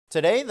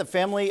Today, the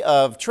family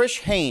of Trish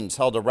Haynes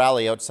held a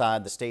rally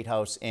outside the State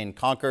House in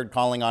Concord,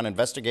 calling on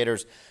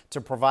investigators to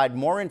provide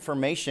more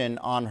information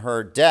on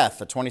her death.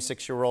 A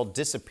 26-year-old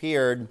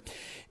disappeared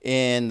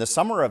in the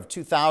summer of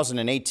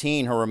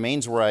 2018. Her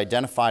remains were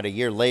identified a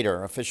year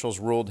later. Officials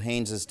ruled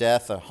Haynes'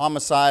 death a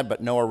homicide,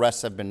 but no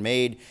arrests have been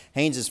made.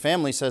 Haynes'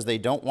 family says they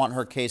don't want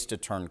her case to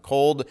turn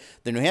cold.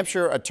 The New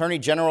Hampshire Attorney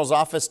General's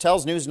office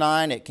tells News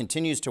 9 it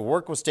continues to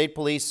work with state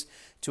police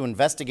to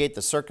investigate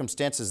the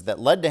circumstances that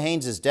led to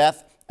Haynes'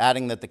 death,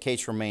 adding that the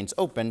case remains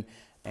open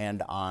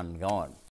and ongoing.